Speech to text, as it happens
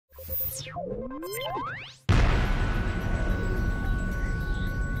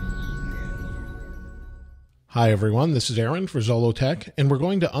Hi everyone, this is Aaron for Zollotech, and we're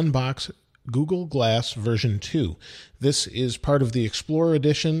going to unbox Google Glass version 2. This is part of the Explorer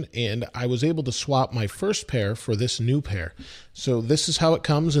edition, and I was able to swap my first pair for this new pair. So this is how it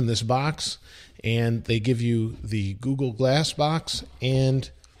comes in this box, and they give you the Google Glass box and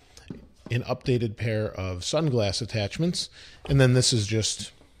an updated pair of sunglass attachments, and then this is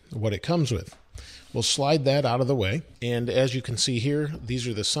just what it comes with. We'll slide that out of the way, and as you can see here, these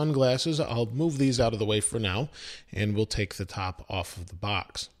are the sunglasses. I'll move these out of the way for now, and we'll take the top off of the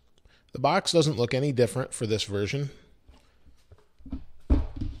box. The box doesn't look any different for this version,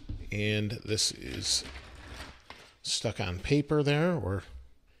 and this is stuck on paper there, or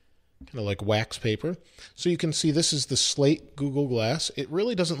kind of like wax paper. So you can see this is the slate Google Glass. It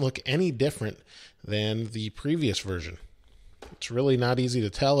really doesn't look any different than the previous version. It's really not easy to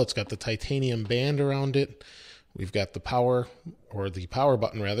tell. It's got the titanium band around it. We've got the power, or the power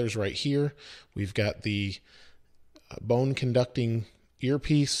button rather, is right here. We've got the bone conducting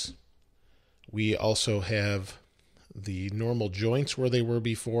earpiece. We also have the normal joints where they were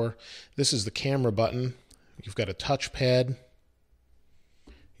before. This is the camera button. You've got a touchpad.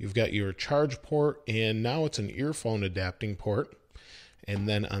 You've got your charge port, and now it's an earphone adapting port. And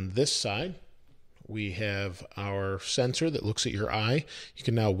then on this side, we have our sensor that looks at your eye. You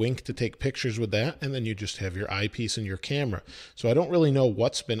can now wink to take pictures with that, and then you just have your eyepiece and your camera. So I don't really know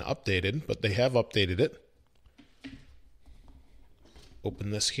what's been updated, but they have updated it. Open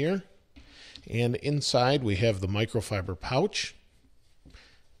this here, and inside we have the microfiber pouch,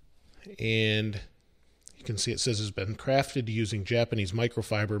 and you can see it says it's been crafted using Japanese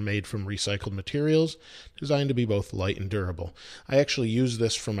microfiber made from recycled materials, designed to be both light and durable. I actually used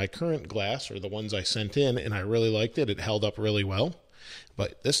this for my current glass, or the ones I sent in, and I really liked it. It held up really well.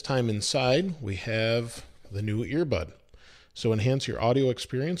 But this time inside, we have the new earbud. So enhance your audio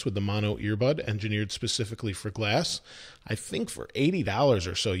experience with the mono earbud, engineered specifically for glass. I think for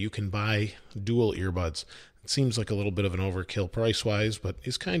 $80 or so, you can buy dual earbuds. It seems like a little bit of an overkill price-wise, but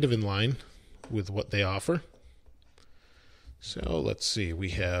is kind of in line with what they offer. So let's see, we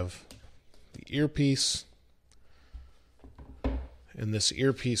have the earpiece, and this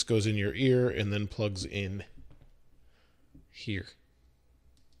earpiece goes in your ear and then plugs in here.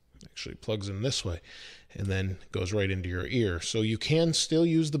 Actually plugs in this way and then goes right into your ear. So you can still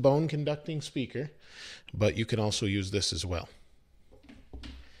use the bone conducting speaker, but you can also use this as well.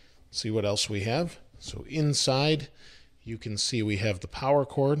 See what else we have. So inside, you can see we have the power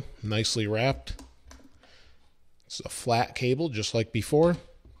cord nicely wrapped. It's a flat cable just like before.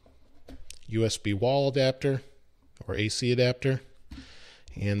 USB wall adapter or AC adapter.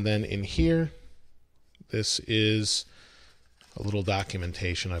 And then in here, this is a little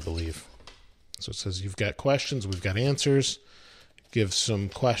documentation, I believe. So it says you've got questions, we've got answers. Give some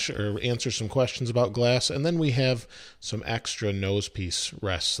question or answer some questions about glass, and then we have some extra nose piece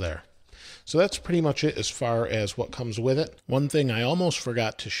rests there. So that's pretty much it as far as what comes with it. One thing I almost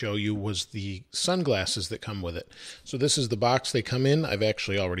forgot to show you was the sunglasses that come with it. So this is the box they come in. I've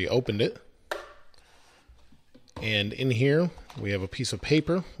actually already opened it. And in here, we have a piece of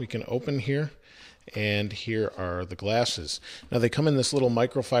paper we can open here. And here are the glasses. Now they come in this little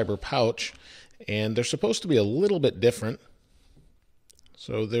microfiber pouch, and they're supposed to be a little bit different.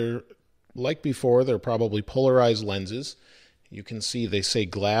 So they're, like before, they're probably polarized lenses. You can see they say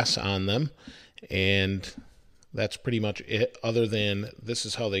glass on them, and that's pretty much it, other than this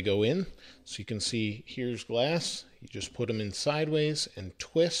is how they go in. So you can see here's glass. You just put them in sideways and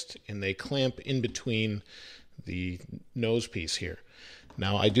twist, and they clamp in between the nose piece here.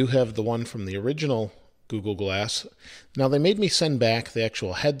 Now I do have the one from the original Google Glass. Now they made me send back the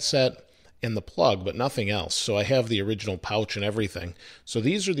actual headset and the plug, but nothing else. So I have the original pouch and everything. So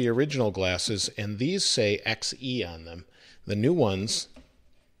these are the original glasses, and these say XE on them. The new ones,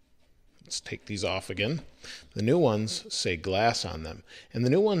 let's take these off again. The new ones say glass on them, and the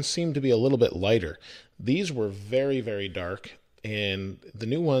new ones seem to be a little bit lighter. These were very, very dark, and the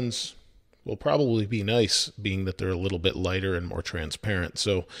new ones will probably be nice, being that they're a little bit lighter and more transparent.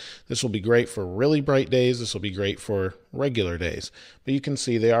 So this will be great for really bright days. This will be great for regular days. But you can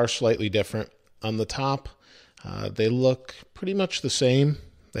see they are slightly different. On the top, they look pretty much the same.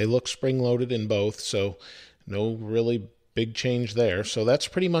 They look spring-loaded in both, so no really big change there. So that's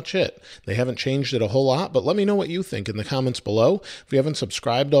pretty much it. They haven't changed it a whole lot, but let me know what you think in the comments below. If you haven't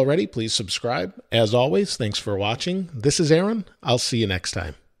subscribed already, please subscribe. As always, thanks for watching. This is Aaron. I'll see you next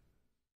time.